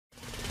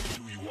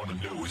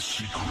Hey,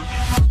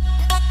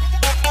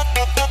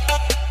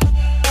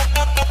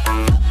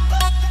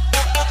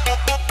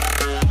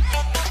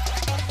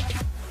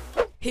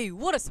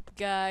 what is up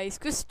guys?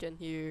 Christian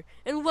here,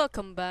 and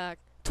welcome back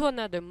to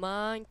another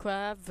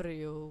Minecraft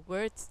video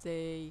where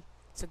today.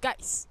 So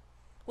guys,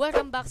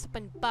 welcome back sa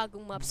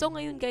panibagong map. So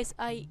ngayon guys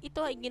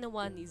ito ay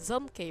ginawa ni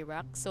Zom-K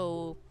Rock.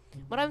 So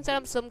maraming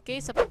salamat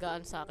Zom-K sa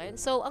pag-gaan sa akin.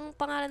 So ang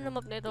pangalan ng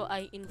map na ito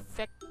ay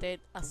Infected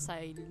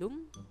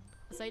Asylum.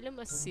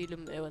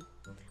 Asylum, ewan.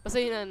 Basta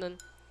yun na nun.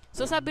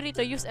 So sabi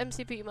rito, use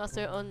MCP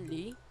master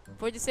only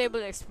for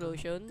disable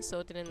explosion. So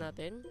tinan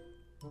natin.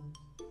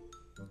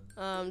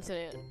 So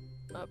yan.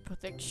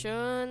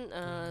 Protection,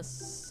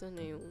 saan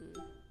yung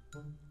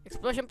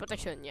explosion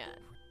protection, yan.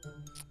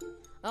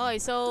 Okay,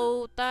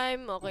 so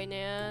time, okay na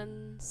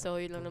yan. So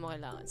yun lang naman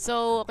kailangan.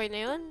 So okay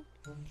na yun.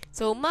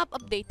 So map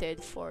updated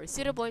for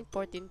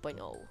 0.14.0.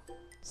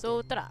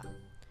 So tara.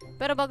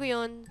 Pero bago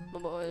yun,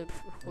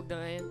 huwag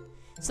na ngayon.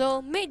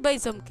 So made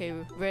by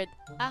Zom-K Red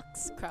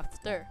Axe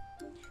Crafter.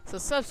 So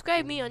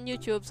subscribe me on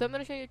YouTube. So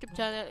meron siyang YouTube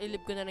channel,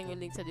 ilib ko na lang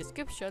yung link sa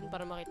description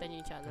para makita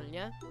niyo yung channel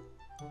niya.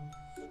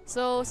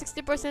 So,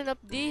 60% of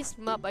this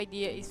map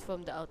idea is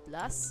from the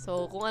Outlast.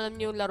 So, kung alam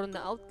niyo yung laro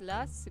na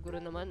Outlast, siguro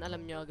naman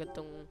alam niyo agad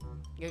tong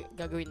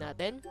gagawin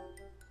natin.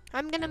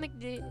 I'm gonna make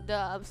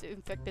the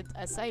Infected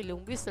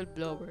Asylum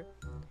whistleblower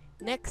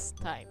next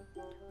time.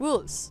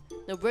 Rules: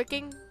 no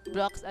breaking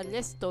blocks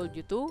unless told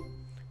you to.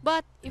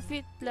 But if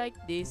it like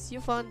this, you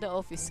found the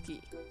office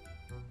key.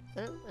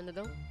 Ano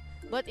daw?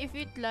 But if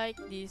it like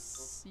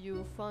this,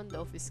 you found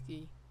the office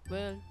key.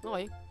 Well,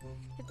 okay.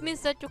 It means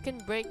that you can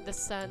break the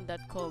sand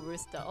that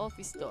covers the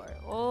office door.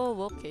 Oh,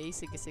 okay.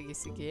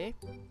 Sige.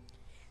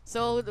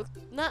 So,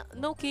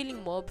 no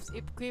killing mobs.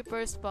 If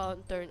creepers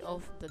spawn, turn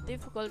off the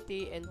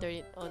difficulty and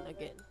turn it on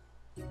again.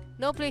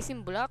 No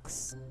placing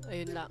blocks.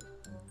 Ayun lang.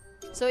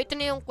 So, ito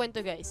na yung kwento,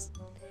 guys.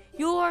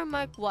 You are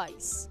Mark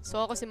Wise.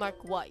 So, ako si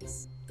Mark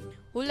Wise,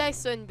 who likes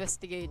to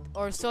investigate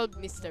or solve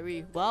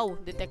mystery. Wow,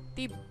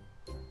 detective.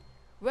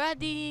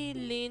 Raddy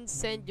Lynn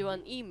sent you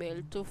an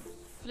email to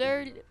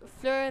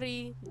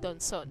Flurry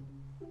Donson.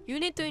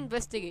 You need to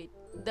investigate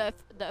the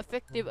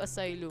effective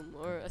asylum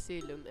or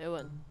asylum,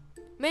 ewan.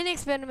 Many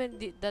experiment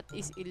that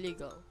is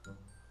illegal.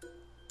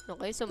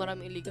 Okay, so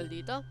maraming illegal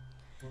dito.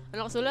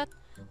 Ano kasulat?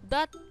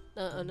 That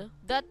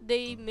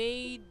they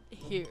made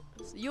here.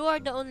 So, you are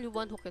the only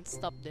one who can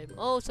stop them.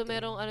 Oh, so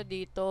merong ano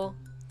dito.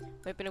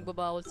 May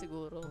pinagbabawal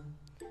siguro.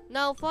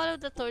 Now follow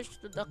the torch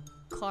to the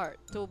cart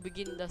to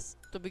begin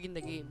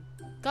the game.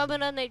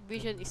 Camera night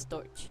vision is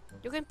torch.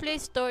 You can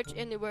place torch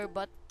anywhere,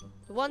 but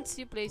once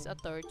you place a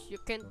torch,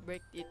 you can't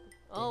break it.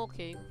 Oh,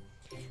 okay.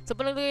 So,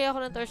 pag naglagay ako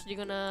ng torch, di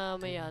ko na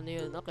may ano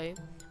yun. Okay.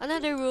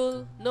 Another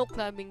rule, no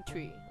climbing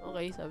tree.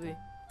 Okay, sabi.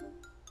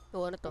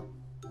 Oh, ano to?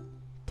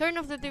 Turn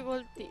off the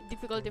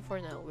difficulty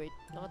for now. Wait,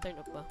 naka-turn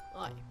off pa.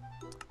 Okay.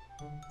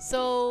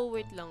 So,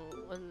 wait lang.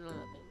 Ano lang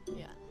natin?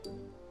 Yan.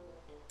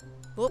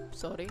 Oops,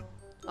 sorry.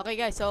 Okay,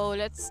 guys. So,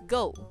 let's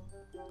go.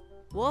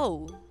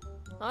 Wow.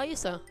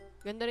 Ayos ah.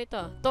 Ganda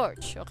nito.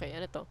 Torch. Okay,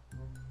 ano to?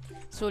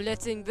 So,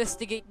 let's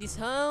investigate this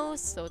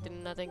house. So,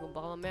 tingnan natin kung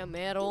baka mamaya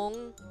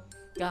merong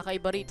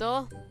kakaiba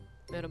rito.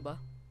 Meron ba?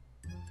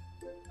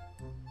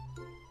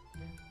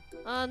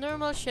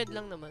 Normal shed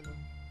lang naman.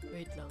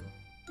 Wait lang.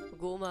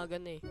 Mag-uumaga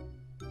na eh.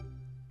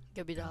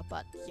 Gabi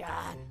dapat.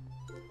 Yan.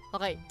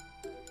 Okay.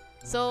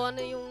 So,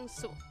 ano yung...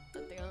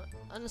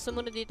 ano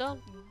sumunod dito?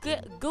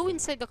 Go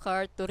inside the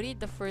car to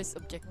read the first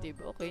objective.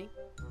 Okay.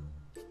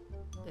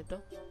 Ito.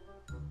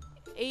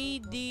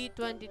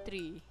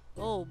 AD23.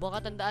 Oh,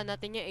 baka tandaan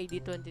natin yung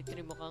AD23.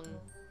 Mukhang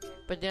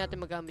pwede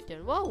natin magamit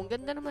yan. Wow, ang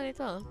ganda naman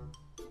ito ah.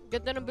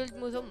 Ganda ng build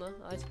mo, Zom ah.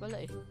 Ayos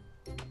pala eh.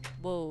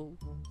 Wow.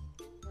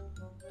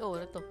 Oh,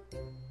 ano to?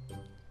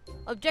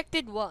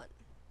 Objective 1.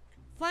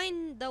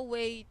 Find the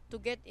way to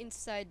get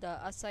inside the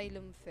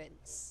asylum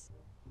fence.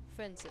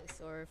 Fences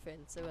or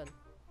fence. Well.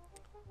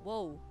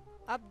 Wow.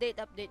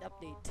 Update.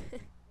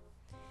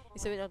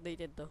 Isabihin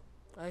updated to.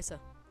 Ayos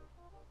ah.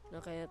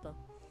 Okay na to.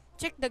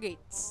 Check the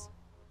gates.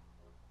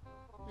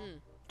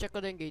 Check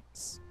ko din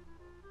gates.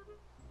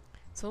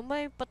 So,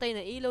 may patay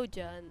na ilaw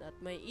dyan. At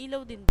may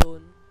ilaw din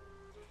doon.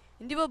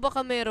 Hindi ba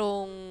baka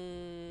merong...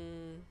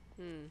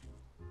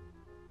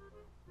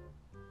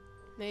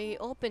 may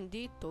open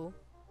dito.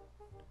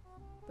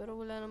 Pero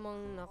wala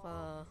namang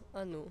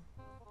ano.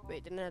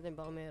 Wait, tignan natin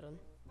baka meron.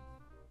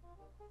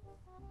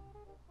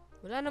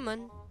 Wala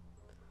naman.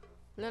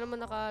 Wala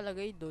naman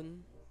nakalagay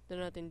doon.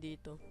 Tignan natin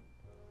dito.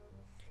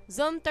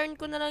 Zoom, turn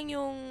ko na lang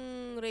yung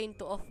rain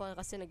to off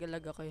kasi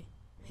nagalag ako eh.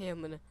 Ayan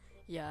mo na.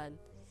 Yan.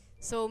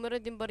 So,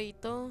 meron din ba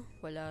rito?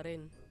 Wala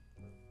rin.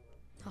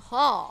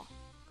 Haha!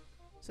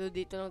 So,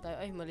 dito lang tayo.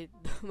 Ay,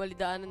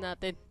 malidaanan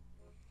natin.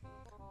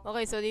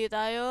 Okay, so dito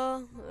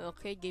tayo.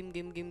 Okay, game.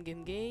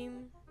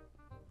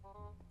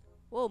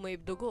 Wow, may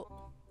dugo.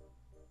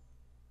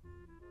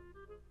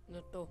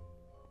 Ano to?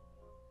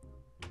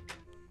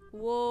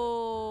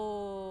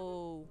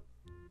 Wow!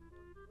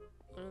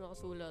 Ano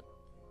nakasulat?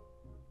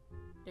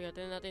 Teka,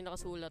 tingnan natin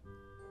nakasulat.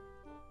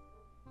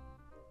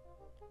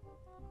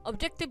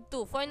 Objective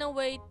 2. Find a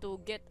way to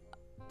get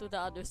to the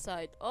other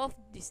side of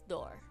this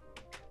door.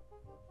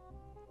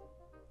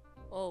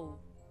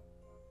 Oh.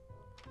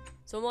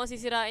 So, mga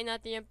sisirain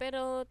natin yan.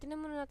 Pero,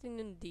 tingnan muna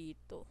natin yun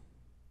dito.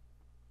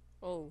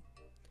 Oh.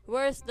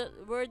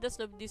 Where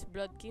does this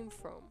blood came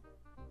from?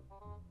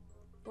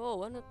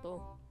 Oh, ano to?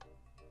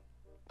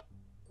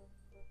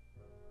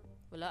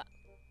 Wala.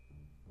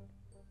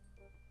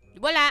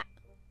 Wala!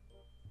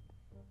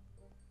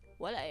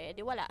 Wala eh,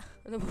 di wala.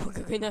 Ano ba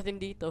gagawin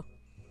natin dito?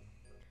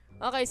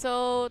 Okay,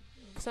 so,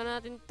 buksan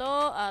natin to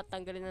at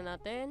tanggalin na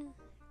natin.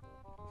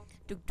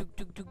 Dug.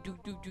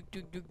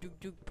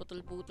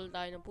 Putol-putol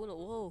tayo ng puno.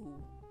 Wow.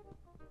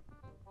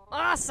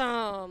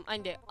 Awesome! Ay,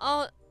 hindi.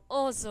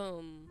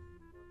 Awesome.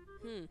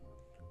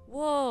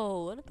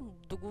 Wow. Ano itong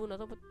dugo na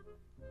to?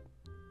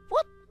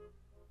 What?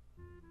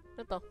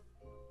 Ano to?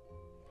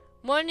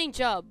 Morning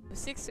job.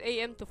 6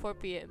 a.m. to 4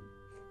 p.m.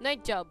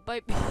 Night job.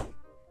 5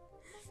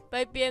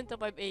 p.m. to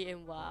 5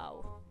 a.m.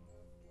 Wow.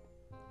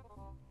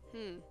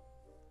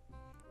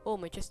 Oh,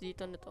 may chest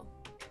dito na to.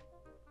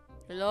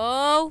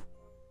 Hello?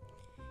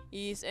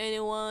 Is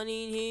anyone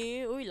in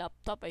here? Uy,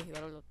 laptop. Ay,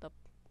 parang laptop.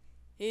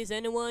 Is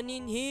anyone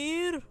in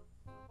here?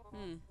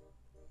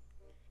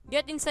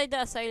 Get inside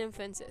the asylum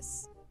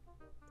fences.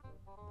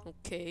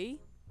 Okay.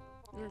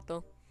 Ano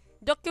to?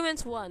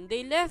 Documents 1.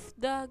 They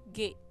left the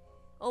gate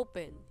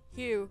open.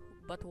 Here,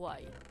 but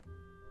why?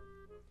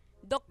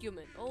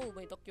 Document. Oh,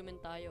 may document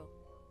tayo.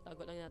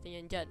 Tago lang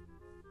natin yan dyan.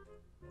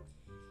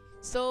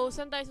 So,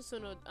 saan tayo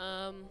susunod?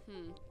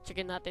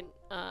 Checkin natin.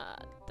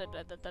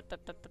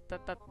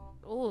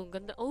 Oh, ang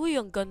ganda. Uy,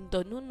 ang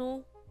ganda nun,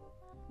 no?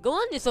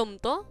 Gawa ni Zom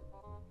to?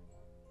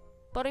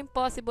 Parang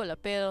impossible,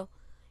 pero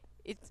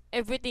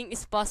everything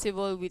is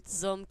possible with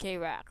Zom-K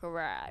rack,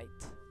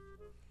 right?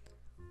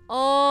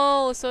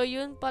 Oh, so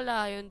yun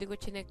pala. Yun, hindi ko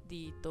chinek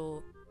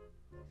dito.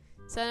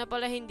 Sana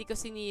pala hindi ko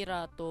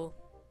sinira to.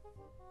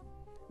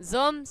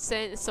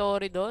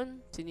 Sorry doon.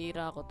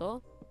 Sinira ko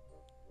to.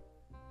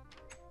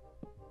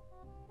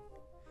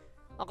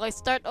 Okay,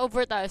 start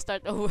over tayo.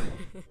 Start over.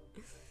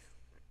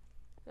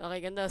 Okay,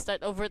 ganda.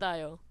 Start over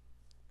tayo.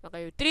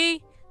 Okay,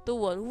 3,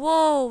 2, 1.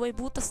 Wow! May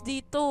butas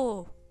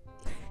dito.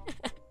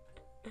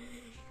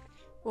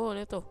 Wow,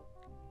 ano ito?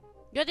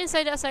 Get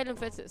inside the asylum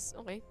fences.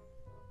 Okay.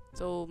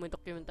 So, may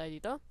document tayo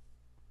dito.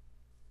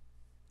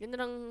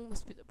 Ganda ng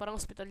parang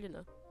hospital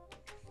yun, ah.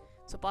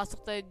 So,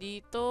 pasok tayo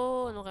dito.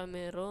 Ano kaya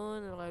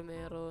meron? Ano kaya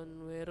meron?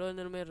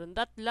 Meron.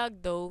 That lag,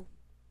 though.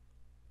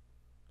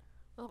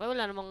 Okay,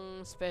 wala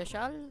namang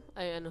special.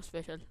 Ay, ano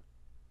special?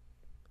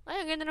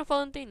 Ay, ang ganda ng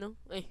fountain, no?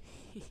 Ay.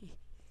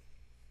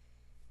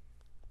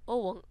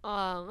 Oh,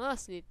 ang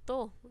angas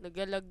nito.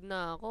 Nagalag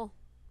na ako.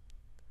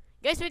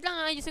 Guys, wait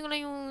lang. Ayusin ko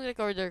lang yung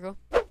recorder ko.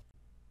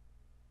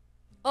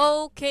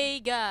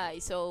 Okay,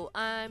 guys. So,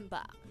 I'm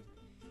back.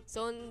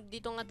 So,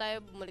 dito nga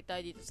tayo. Bumalik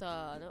tayo dito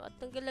sa, ano. At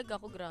nagalag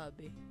ako,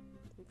 grabe.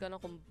 Hindi ko na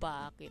kung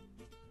bakit.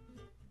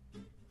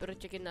 Pero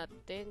checkin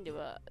natin, di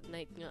ba?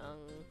 Night nga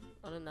ang,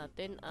 ano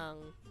natin, ang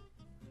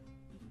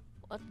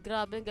at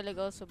grabe ang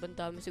galagaw, so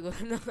bandami siguro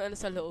ng ano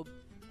sa loob.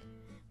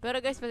 Pero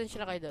guys,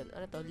 pasensya na kayo doon.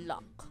 Ano to?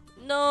 Lock.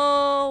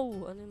 No!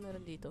 Ano yung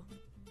meron dito?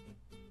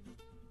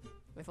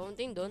 May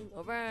fountain doon?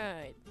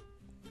 Alright.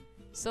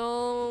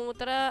 So,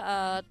 tara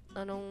at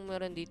anong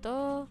meron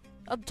dito?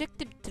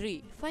 Objective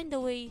 3. Find a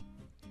way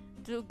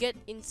to get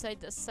inside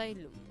the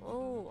asylum.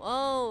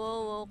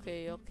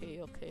 Okay.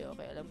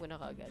 Alam ko na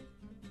kagad.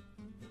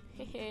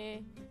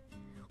 Hehe.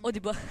 Oh,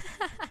 diba?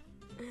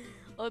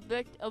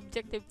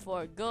 Objective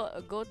 4.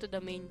 Go to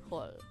the main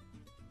hall.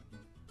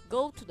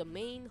 Go to the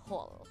main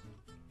hall.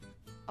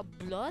 A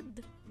blood?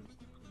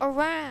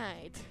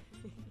 Alright.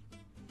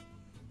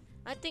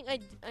 I think I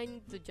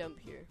need to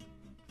jump here.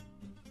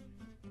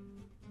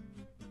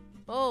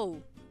 Oh.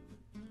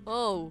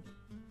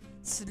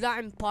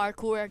 Slime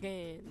parkour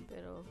again.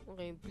 Pero,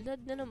 okay.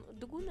 Blood na naman.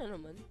 Dugo na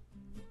naman.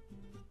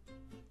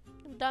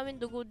 Ang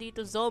daming dugo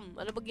dito, Zom.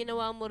 Ano ba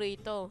ginawa mo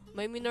rito?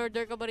 May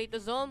minorder ka ba rito,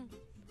 Zom?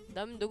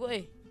 Daming dugo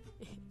eh.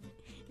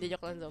 Hindi,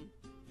 joke lang, Zom.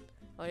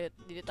 Okay,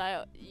 dito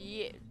tayo.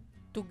 Yeah.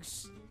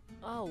 Tugs.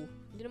 Ow.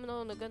 Hindi naman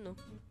ako nagano.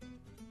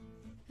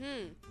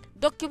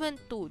 Document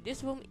 2.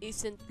 This room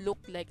isn't look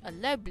like a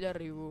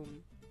library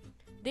room.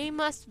 They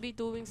must be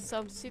doing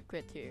some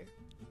secret here.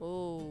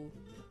 Oh.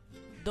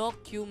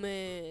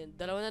 Document.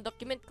 Dalawa na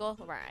document ko.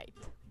 Right.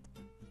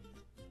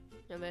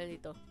 Yan meron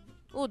dito.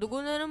 Oh, dugo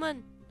na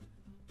naman.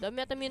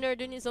 Dami yata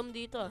minorder ni Zom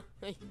dito, ah.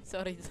 Ay,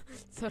 sorry.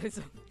 Sorry,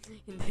 Zom.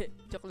 Hindi.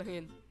 Joke lang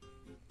yun.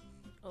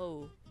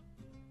 Oh.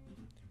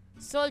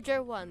 Soldier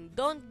 1,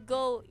 don't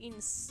go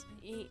inside.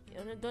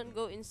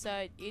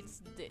 It's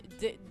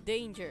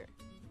danger.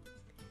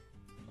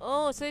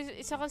 Oh, so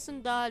isa kang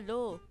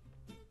sundalo.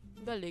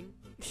 Galing.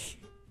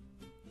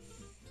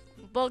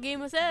 Pogi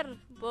mo, sir.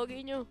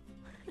 Pogi nyo.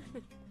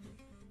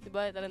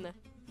 Diba, tara na.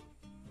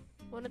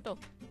 Ano to?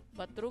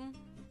 Bathroom?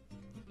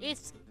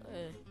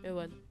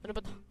 Ewan. Ano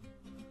ba to?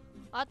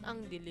 At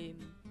ang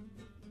dilim.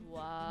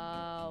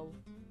 Wow.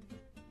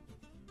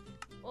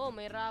 Oh,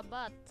 may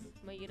rabat.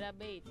 May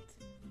rabbit.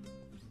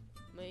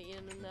 May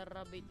inano na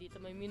rabbit dito.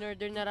 May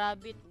minurder na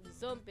rabbit.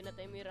 Zom,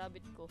 pinatay mo yung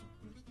rabbit ko.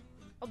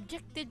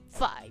 Objective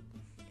 5.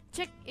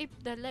 Check if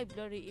the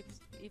library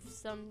if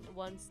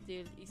someone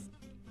is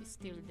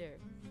still there.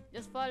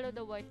 Just follow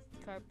the white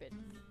carpet.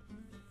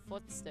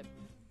 Footstep.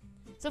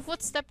 So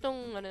footstep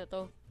tong ano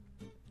to.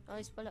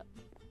 Ayos pala.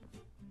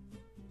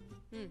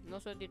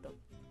 Nasulat dito.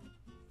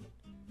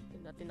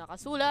 Tignan natin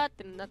nakasulat.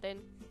 Tignan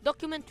natin.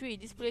 Document 3.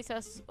 This place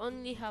has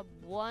only have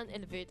one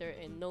elevator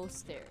and no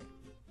stair.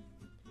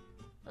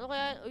 Ano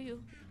kaya? Oh,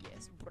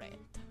 yes, bread.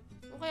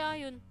 Ano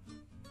kaya yun?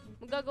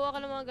 Magagawa ka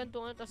ng mga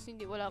gantungan tapos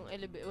hindi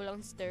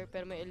walang stair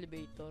pero may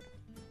elevator.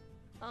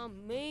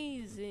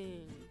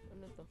 Amazing.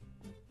 Ano to?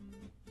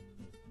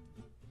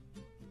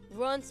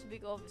 Runs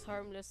big office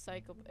harmless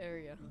psycho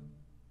area.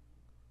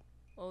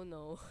 Oh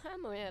no.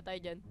 Mamaya na tayo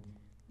dyan.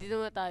 Dito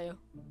na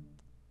tayo.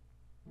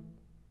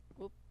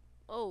 Oop.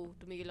 Oh,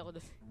 tumigil ako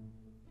doon.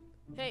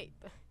 Hey.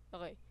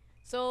 Okay.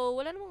 So,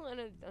 wala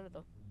namang ano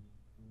to.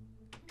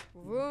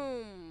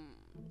 Room.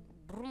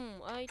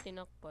 Broom. Ay,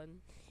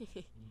 tinakpan.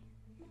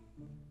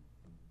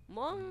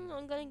 Mukhang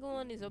ang galing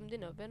gumawa ni Zom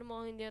din pero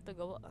mukhang hindi na ito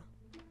gawa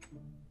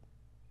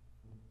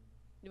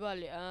Di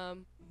bali,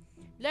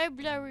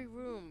 library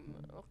room.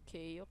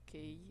 Okay.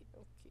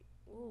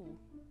 Oh,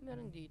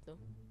 meron dito.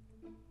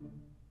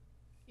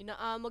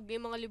 Inaamag na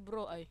yung mga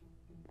libro ay.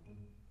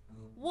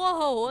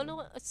 Wow!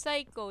 Ano?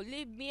 Psycho.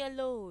 Leave me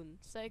alone.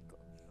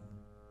 Psycho.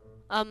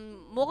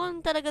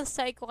 Mukhang talagang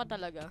psycho ka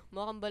talaga.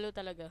 Mukhang balo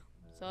talaga.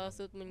 Sa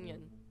suit mo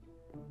yan.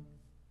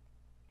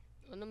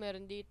 Ano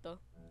meron dito?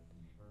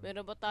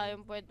 Meron ba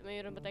tayong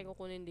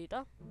kukunin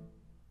dito?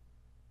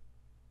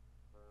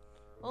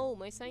 Oh,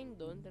 may sign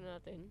doon. Tignan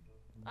natin.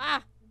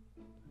 Ah!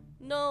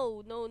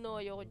 No.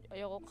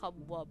 Ayoko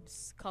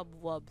cobwebs.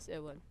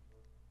 Ewan.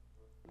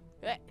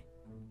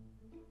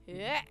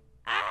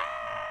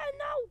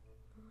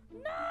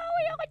 No!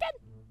 Ayoko dyan!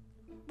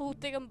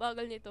 Putik ang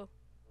bagal nito.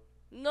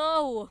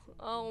 No!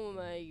 Oh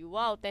my,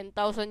 wow,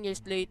 10,000 years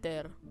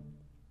later.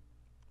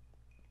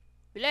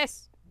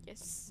 Bilis!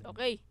 Yes,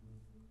 okay.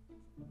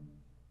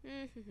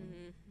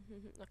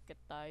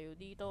 Akyat tayo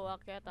dito,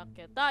 akyat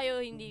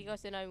tayo. Hindi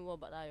kasi namin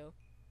bumaba tayo.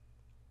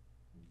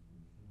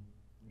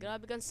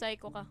 Grabe kang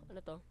psycho ka. Ano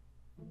to?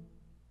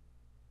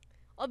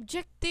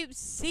 Objective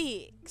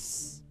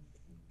 6.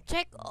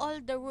 Check all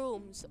the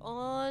rooms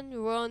on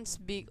Ron's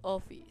big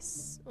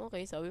office.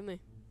 Okay, sabi mo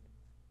eh.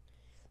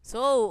 So,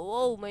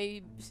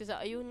 may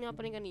ayun nga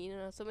pa rin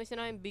kanina. So, may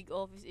sinabing big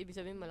office. Ibig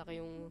sabihin, malaki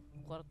yung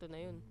kwarto na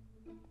yun.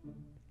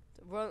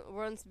 So,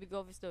 Ron's big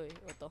office to eh.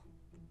 Ito.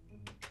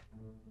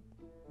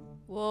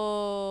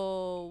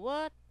 Whoa,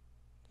 what?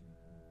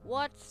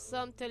 Watch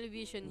some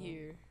television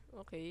here.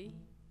 Okay.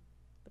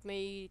 But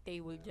may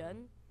table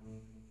dyan.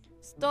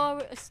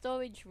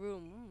 Storage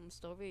room.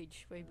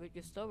 Storage. Favorite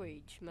yung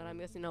storage.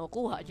 Marami kasi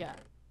nakukuha dyan.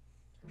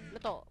 Ano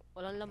to?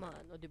 Walang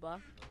laman. O, diba?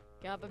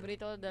 Kaya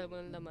paborito ko dahil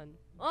walang laman.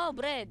 Oh,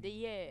 bread!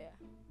 Yeah!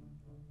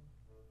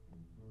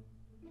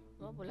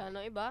 Oh, wala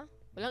nang iba.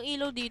 Walang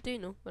ilaw dito eh,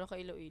 no? Walang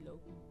ka-ilaw-ilaw.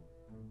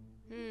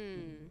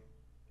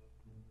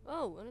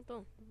 Oh, ano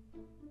to?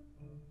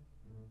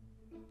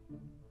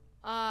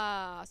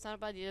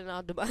 Saan pa dito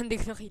nakadaba? Hindi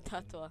ko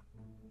nakita to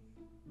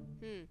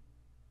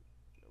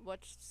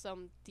Watch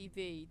some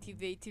TV.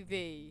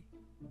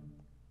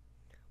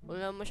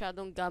 Wala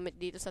masyadong gamit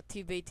dito sa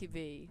TV.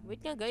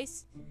 Wait nga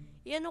guys.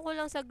 Iyan ko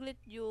lang saglit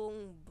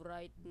yung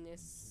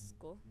brightness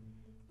ko.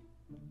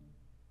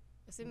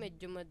 Kasi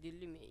medyo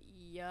madilim eh.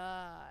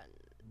 Yan.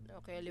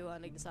 Okay,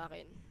 liwanag na sa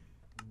akin.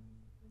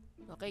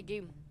 Okay,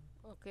 game.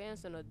 Okay, ang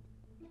sunod.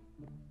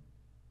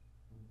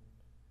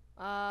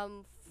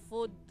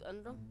 Food,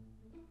 ano?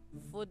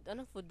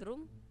 Food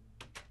room?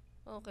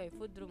 Okay,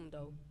 food room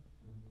daw.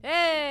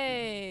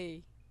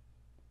 Hey!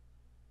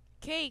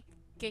 Cake!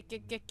 Cake.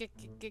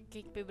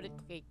 Favorite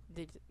ko cake.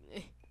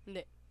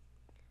 Hindi.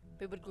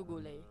 Favorite ko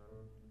gulay.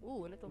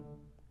 Ano to?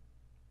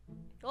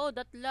 Oh,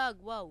 that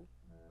log. Wow.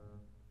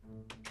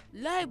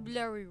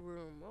 Library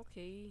room.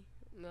 Okay.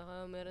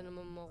 Meron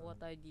naman makuha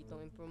tayo dito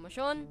ng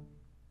impormasyon.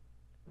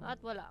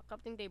 At wala.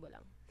 Crafting table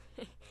lang.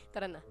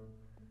 Tara na.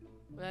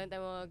 Wala na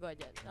tayo magagawa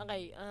dyan.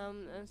 Okay.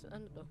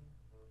 Ano to?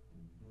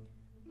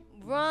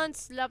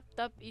 Ron's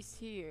laptop is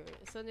here.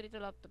 So, nandito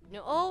laptop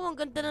niya. Oh, ang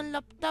ganda ng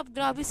laptop.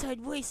 Grabe,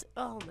 sideways.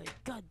 Oh my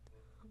God.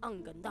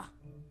 Ang ganda.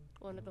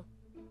 Oh, ano to?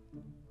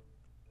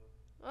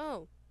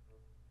 Oh.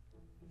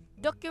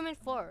 Document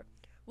 4.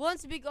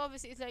 Ron's big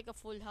office is like a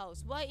full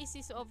house. Why is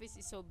his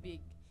office so big?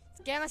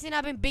 Kaya nga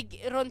sinabing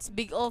big Ron's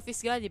big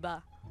office nga, di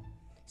ba?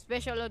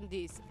 Special on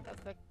this.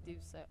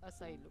 Effective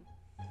asylum.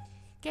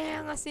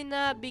 Kaya nga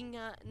sinabing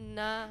nga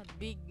na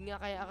big nga.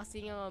 Kaya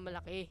kasi nga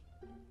malaki.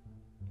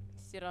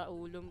 Sira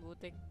ulong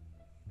butik.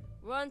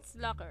 Ron's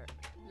locker.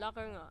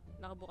 Locker nga.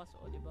 Nakabukas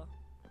o, diba?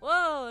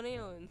 Wow! Ano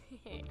yun?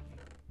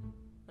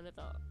 Ano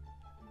to?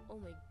 Oh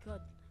my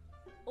God.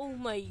 Oh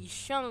my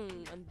siyang.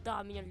 Ang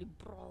dami niyang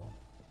libro.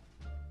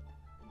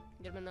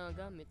 Hindi naman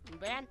nagagamit. Ano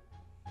ba yan?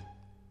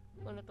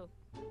 Ano to?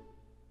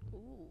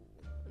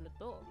 Ano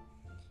to?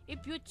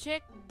 If you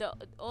check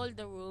all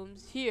the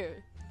rooms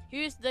here,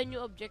 here's the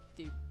new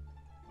objective.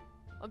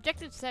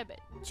 Objective 7.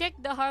 Check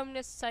the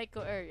harmless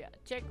psycho area.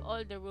 Check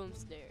all the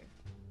rooms there.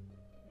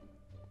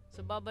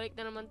 So, babalik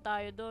na naman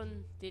tayo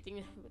doon.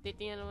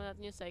 Titingnan naman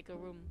natin yung psycho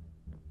room.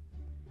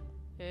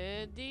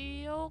 Eh,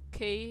 di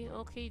okay.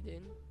 Okay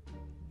din.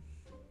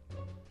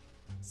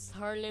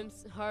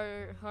 Harmless.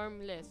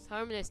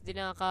 Harmless, di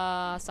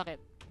nakakasakit.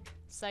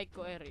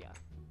 Psycho area.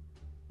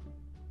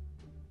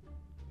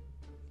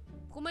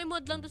 Kung may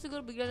mod lang to siguro,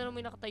 bigla na lang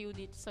may nakatayo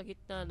dito sa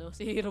gitna, no?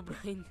 Si Hero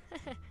Brian.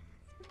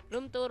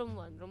 Room 2, room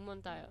 1. Room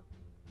 1 tayo.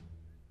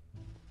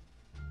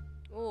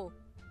 Oh,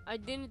 I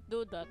didn't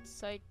do that.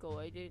 Psycho,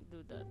 I didn't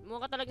do that.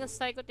 Mukha talagang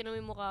psycho, tinan mo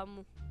yung mukha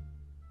mo.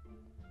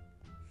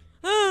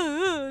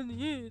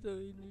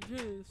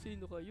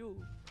 Sino kayo?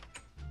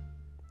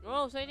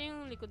 Oh, saan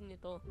yung likod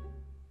nito?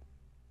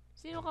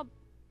 Sino ka?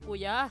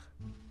 Kuya?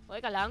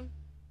 Okay ka lang?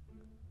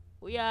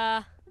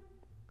 Kuya?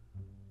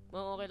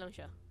 Okay lang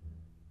siya.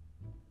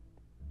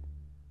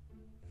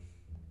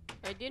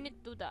 I didn't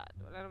do that.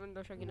 Wala naman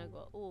daw siya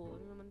ginagawa. Oo,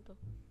 ano naman to?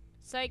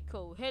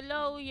 Psycho.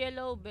 Hello,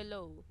 yellow,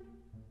 below.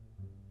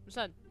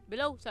 Saan?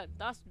 Below? Saan?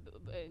 Taas?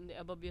 Hindi,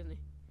 above yun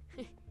eh.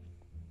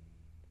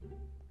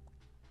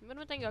 Ano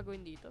naman tayong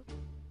gagawin dito?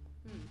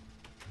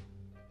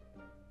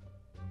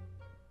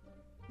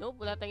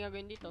 Nope, wala tayong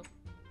gagawin dito.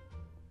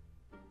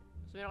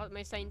 So,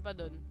 may sign pa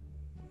dun.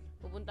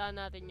 Pupuntahan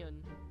natin yun.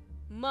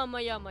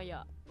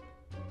 Mamaya-maya.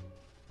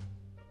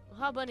 Ang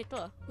haba nito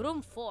ah.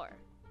 Room 4.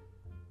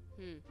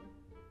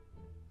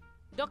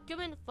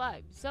 Document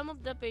 5. Some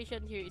of the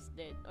patient here is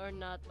dead or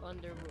not on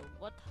the room.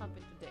 What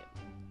happened to them?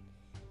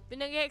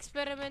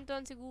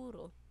 Pinag-experimentuhan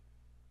siguro.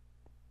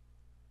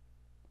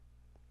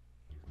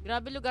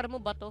 Grabe lugar mo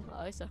ba to?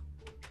 Ayos ah.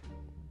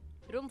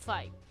 Room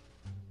 5.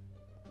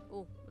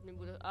 Oh, ba't may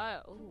bula?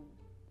 Ah, oh.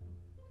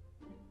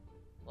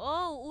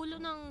 Oh, ulo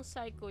ng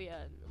psycho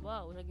yan.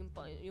 Wow, naging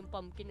yung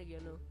pumpkin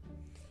naging ano.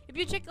 If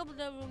you check up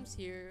the rooms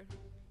here,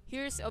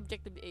 here's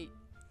objective 8.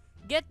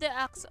 Get the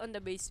axe on the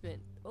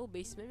basement. Oh,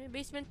 basement? May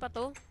basement pa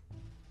to?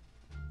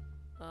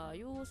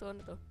 Ayos.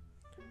 Ano to?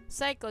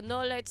 Psycho.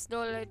 No lights,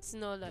 no lights,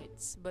 no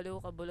lights. Baliw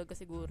ka. Bulag ka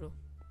siguro.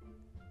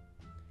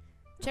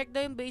 Check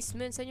daw yung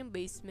basement. Saan yung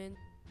basement?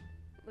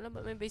 Wala ba?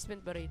 May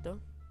basement ba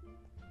rito?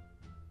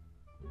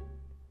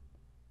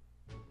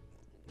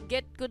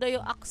 Get ko daw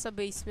yung axe sa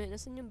basement.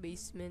 Nasaan yung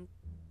basement?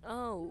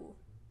 Oh.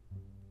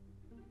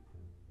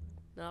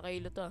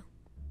 Nakakailo to ah.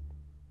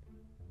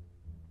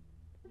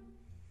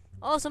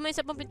 Oh, so may isa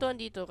pang pintuan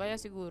dito. Kaya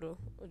siguro.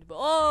 O, diba?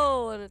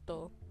 Oh, ano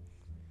to?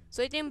 So,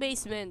 ito yung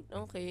basement.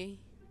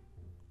 Okay.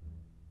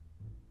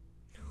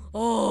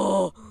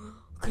 Oh!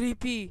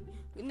 Creepy!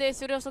 Hindi,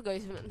 seryoso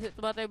guys.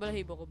 Tumatay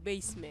balahibo ko.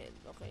 Basement.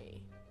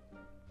 Okay.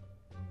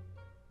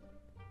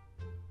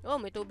 Oh,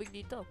 may tubig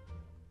dito.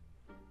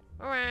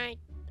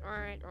 Alright.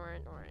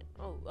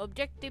 Oh,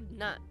 objective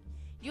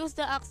 9. Use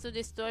the axe to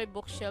destroy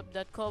bookshelf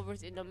that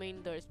covers in the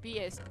main doors.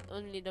 PS,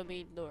 only the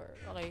main door.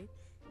 Okay.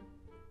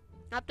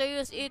 After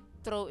use it,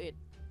 throw it.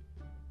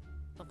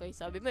 Okay,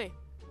 sabi mo eh.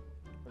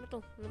 Ano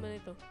to? Ano naman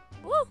ito?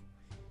 Woo!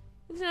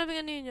 Yung sinabi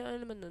nga niya, ano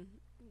naman nun?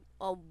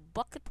 A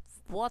bucket of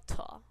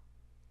water.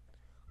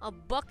 A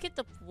bucket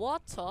of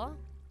water?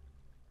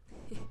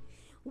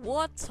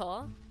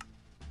 Water?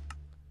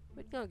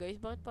 Wait nga guys,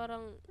 bakit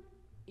parang...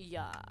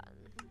 Yan.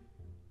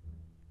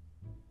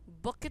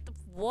 Bucket of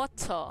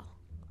water.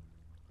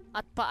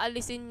 At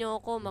paalisin nyo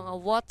ako mga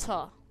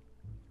water.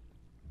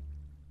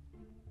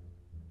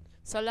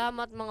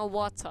 Salamat mga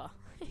water.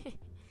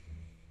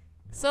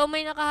 So,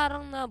 may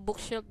nakaharang na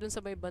bookshelf dun sa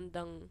may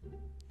bandang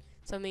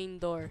sa main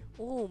door.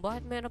 Oh,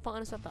 bakit meron pang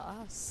ano sa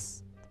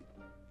taas?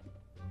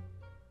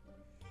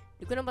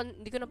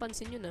 Hindi ko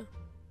napansin yun ah.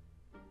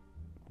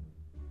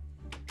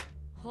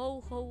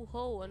 Ho, ho,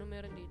 ho. Ano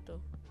meron dito?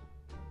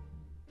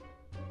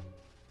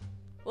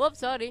 Oops,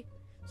 sorry.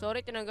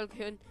 Sorry, tinanggal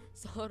ko yun.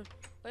 Sorry.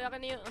 Kaya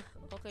kanina.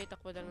 Okay,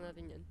 takbo lang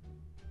natin yan.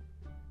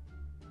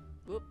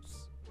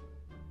 Oops.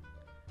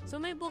 So,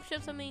 may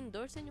bookshelf sa main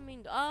door? Saan yung main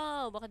door?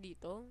 Ah, baka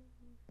dito?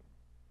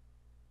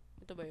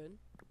 Ito ba yun?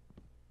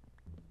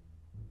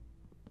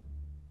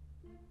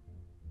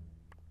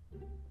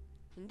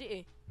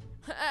 Hindi eh.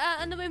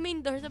 Ano ba yung main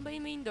door? Saan ba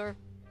yung main door?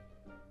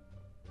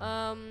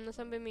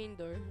 Nasaan ba yung main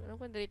door? Alam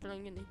ko, dito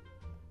lang yun eh.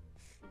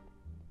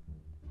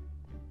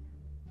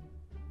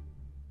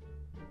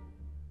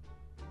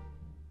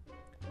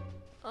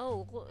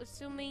 Oh,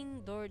 so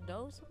main door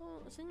daw?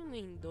 So, saan yung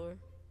main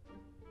door?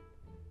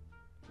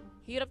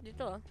 Hirap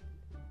dito ah.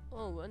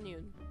 Oh, ano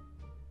yun?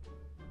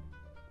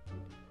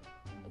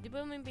 Di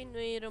ba may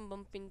mayroon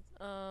bang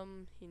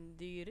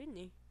hindi rin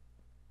eh.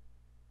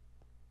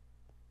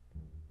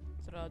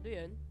 Sarado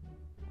yan.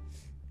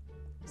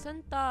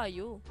 Saan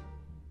tayo?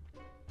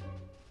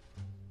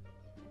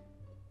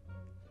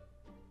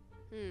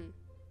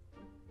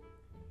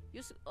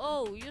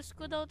 Use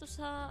ko daw to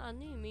sa ano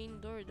eh, main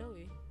door daw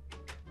eh.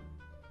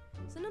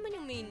 Saan naman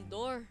yung main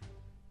door?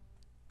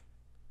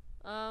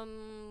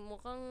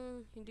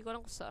 Mukhang hindi ko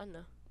alam kung saan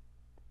ah.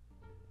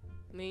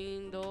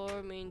 Main door.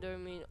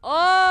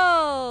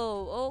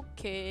 Oh!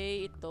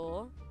 Okay,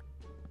 ito.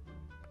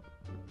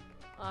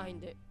 Ah,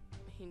 hindi.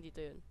 Hindi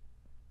to yun.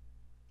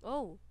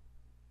 Oh,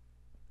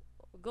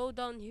 go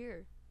down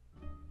here.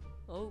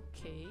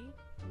 Okay.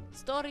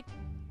 Story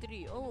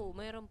 3. Oh,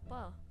 mayroon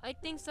pa. I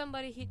think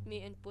somebody hit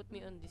me and put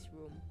me on this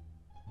room.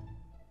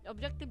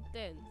 Objective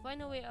 10.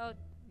 Find a way out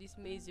this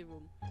mazy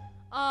room.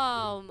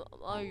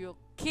 Are you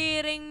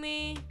kidding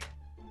me?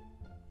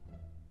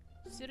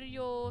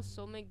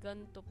 Seryoso, may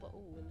ganto pa.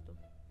 Oh, ano to?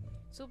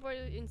 Super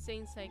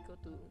Insane Psycho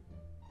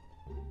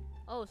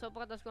 2. Oh, so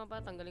pagkatas ko pa,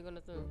 tanggalin ko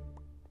na to.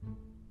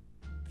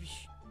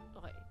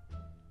 Okay.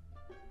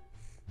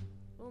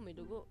 Oh, may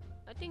dugo.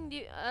 I think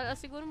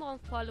siguro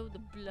mukhang follow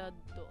the blood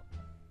to.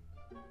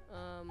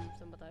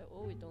 Saan ba tayo?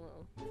 Oh, ito nga.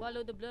 Oh.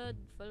 Follow the blood.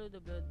 Follow the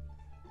blood.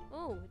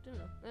 Oh, ito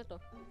na. Ito.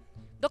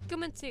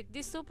 Document 6.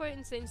 This super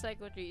insane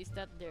psychiatry is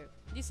not there.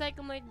 This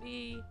psycho might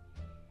be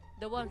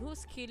the one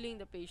who's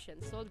killing the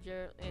patient,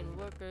 soldier, and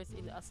workers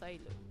in the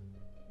asylum.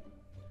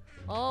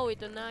 Oh,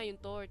 ito na yung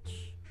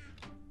torch.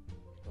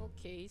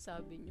 Okay,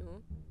 sabi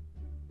nyo.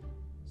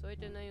 So,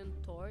 ito na yung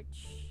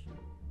torch.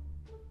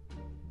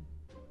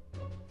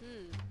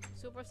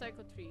 Super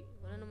Psycho 3.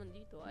 Wala naman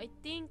dito. I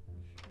think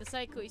the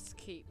psycho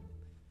escape.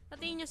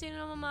 Natingin nyo sino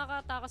naman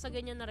makakataka sa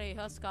ganyan na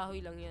rehas.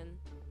 Kahoy lang yan.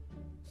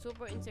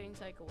 Super Insane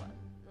Psycho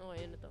 1.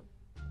 Okay, ano to?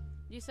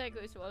 This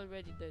psycho is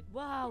already dead.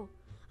 Wow!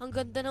 Ang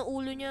ganda ng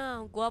ulo niya.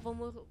 Ang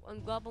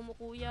gwapo mo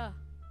kuya.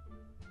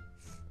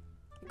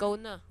 Ikaw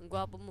na. Ang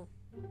gwapo mo.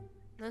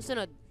 Ano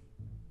sunod?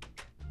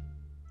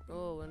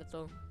 Oh, ano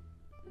to?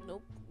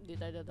 Nope. Hindi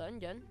tayo dadaan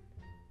dyan.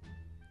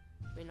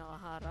 May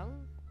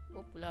nakaharang.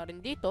 Oh, wala rin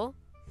dito.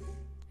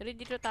 Pero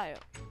dito tayo.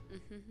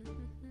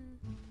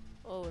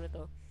 Oh, ano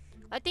to?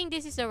 I think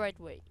this is the right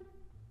way.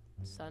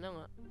 Sana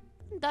nga.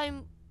 Ang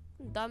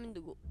daming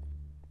dugo.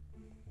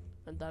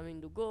 Ang daming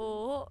dugo.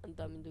 Ang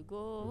daming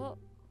dugo.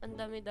 Ang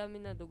dami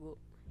na dugo.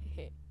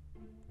 Hehe.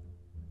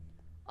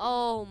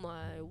 Oh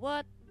my,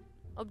 what?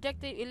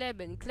 Objective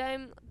 11.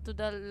 Climb to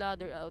the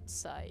ladder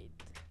outside.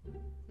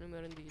 Ano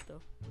meron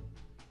dito?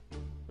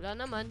 Wala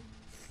naman.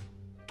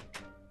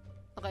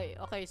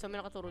 Okay, so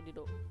may nakaturo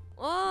dito.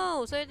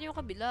 Oh, so ito yung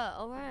kabila.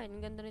 Alright,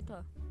 ang ganda nito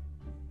ah.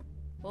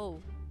 Oh,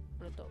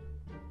 ano to?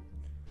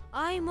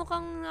 Ay,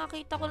 mukhang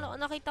nakita ko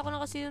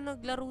na kasi yung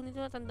naglaro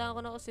nito. Natandaan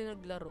ko na kasi yung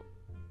naglaro.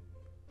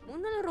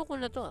 Mukhang nalaro ko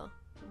na to ah.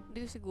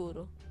 Hindi ko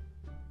siguro.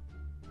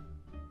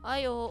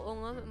 Ay, oo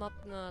nga, map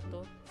nga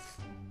to.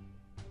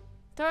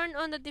 Turn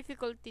on the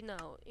difficulty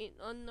now.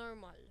 On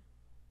normal.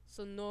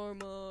 So,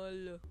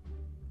 normal.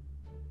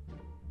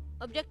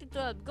 Objective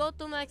 12. Go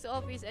to Mike's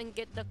office and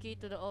get the key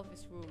to the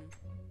office room.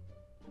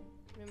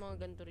 May mga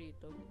ganito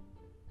rito.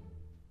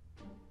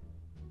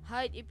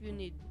 Hide if you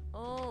need.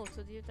 Oh,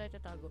 so dito tayo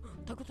tatago.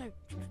 Tago tayo.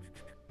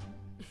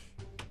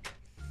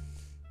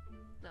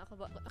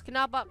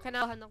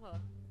 Kinabahan ako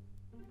ah.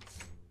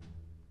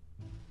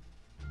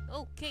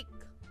 Oh, cake.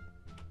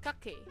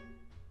 Kake.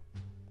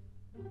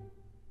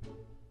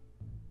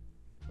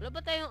 Wala ba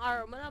tayong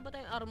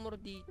armor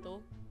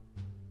dito?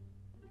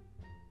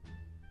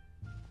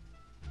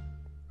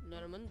 Wala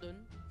naman dun.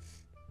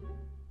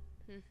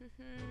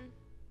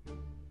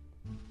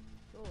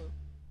 Oh.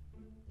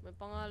 May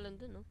pangalan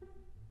dun, no?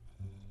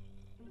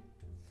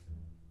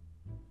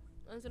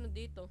 Ano sunod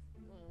dito?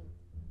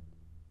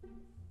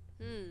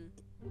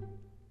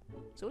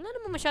 So, wala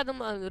naman masyadong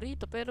maano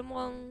rito. Pero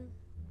mukhang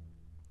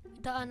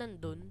daanan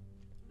dun.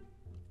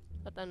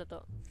 At ano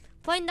to?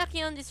 Find the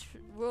key on this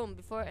room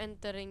before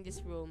entering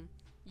this room.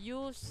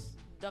 Use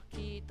the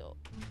key to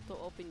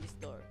open this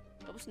door.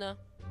 Tapos na.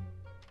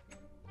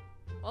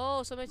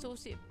 Oh, so may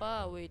susi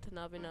pa. Wait,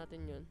 hanapin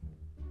natin yun.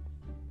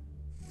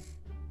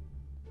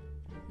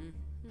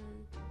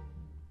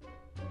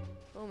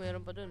 Oh,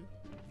 meron pa dun.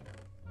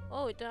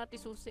 Oh, ito natin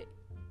susi.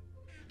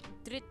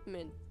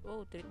 Treatment.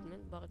 Oh,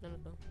 treatment. Bakit ano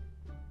to?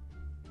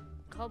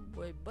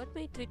 Cobweb. Ba't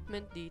may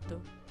treatment dito?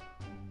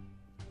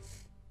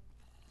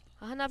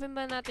 Hahanapin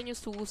ba natin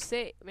yung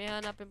susi? May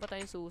hanapin pa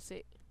tayong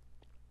susi.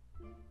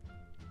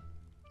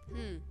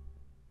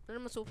 Wala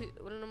naman susi.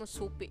 Wala naman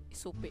supi.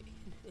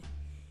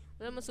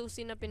 Wala naman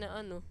susi na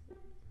pinaano.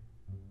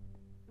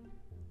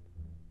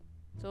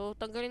 So,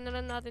 tanggalin na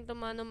lang natin ito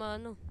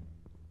mano-mano.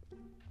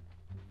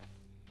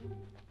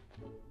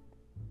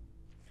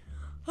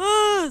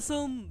 Ah!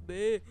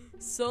 Zombie!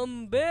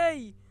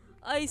 Zombie!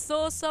 I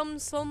saw some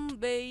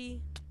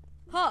zombie.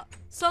 Ha!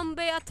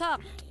 Zombie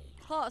attack!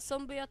 Ha!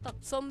 Zombie attack!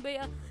 Zombie!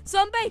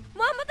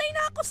 Mamatay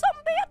na ako!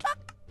 Zombie attack!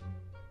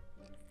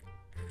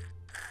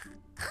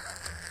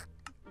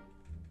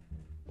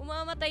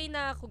 Umamatay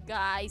na ako,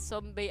 guys.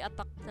 Zombie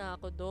attack na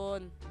ako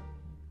doon.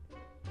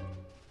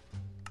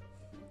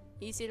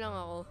 Easy lang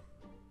ako.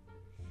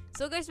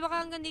 So, guys, baka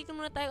hanggang dito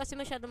muna tayo kasi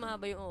masyado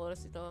mahaba yung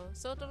oras ito.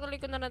 So, tutuloy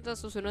ko na lang ito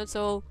susunod.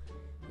 So,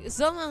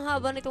 ang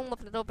haba nitong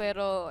map na to,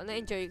 pero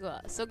na-enjoy ko.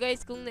 So,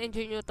 guys, kung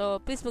na-enjoy nyo to,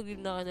 please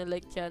mag-leave na kayo ng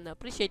like dyan.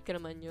 Appreciate ko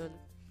naman yun.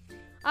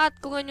 At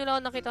kung ngayon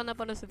lang ako nakita na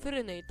pala sa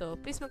video na ito,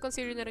 please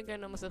mag-consider na rin kayo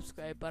na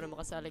mag-subscribe para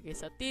makasali kayo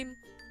sa team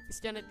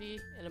Kristianity,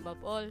 and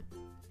above all,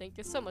 thank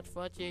you so much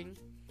for watching,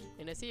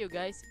 and I see you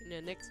guys in the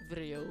next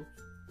video.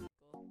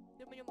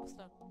 Hindi mo yung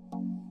basta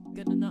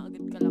ganun na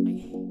agad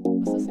kalaki.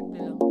 Basta simple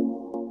lang.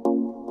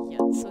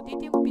 Yan. So,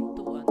 dito yung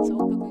pintuan. So,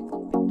 ang gagawin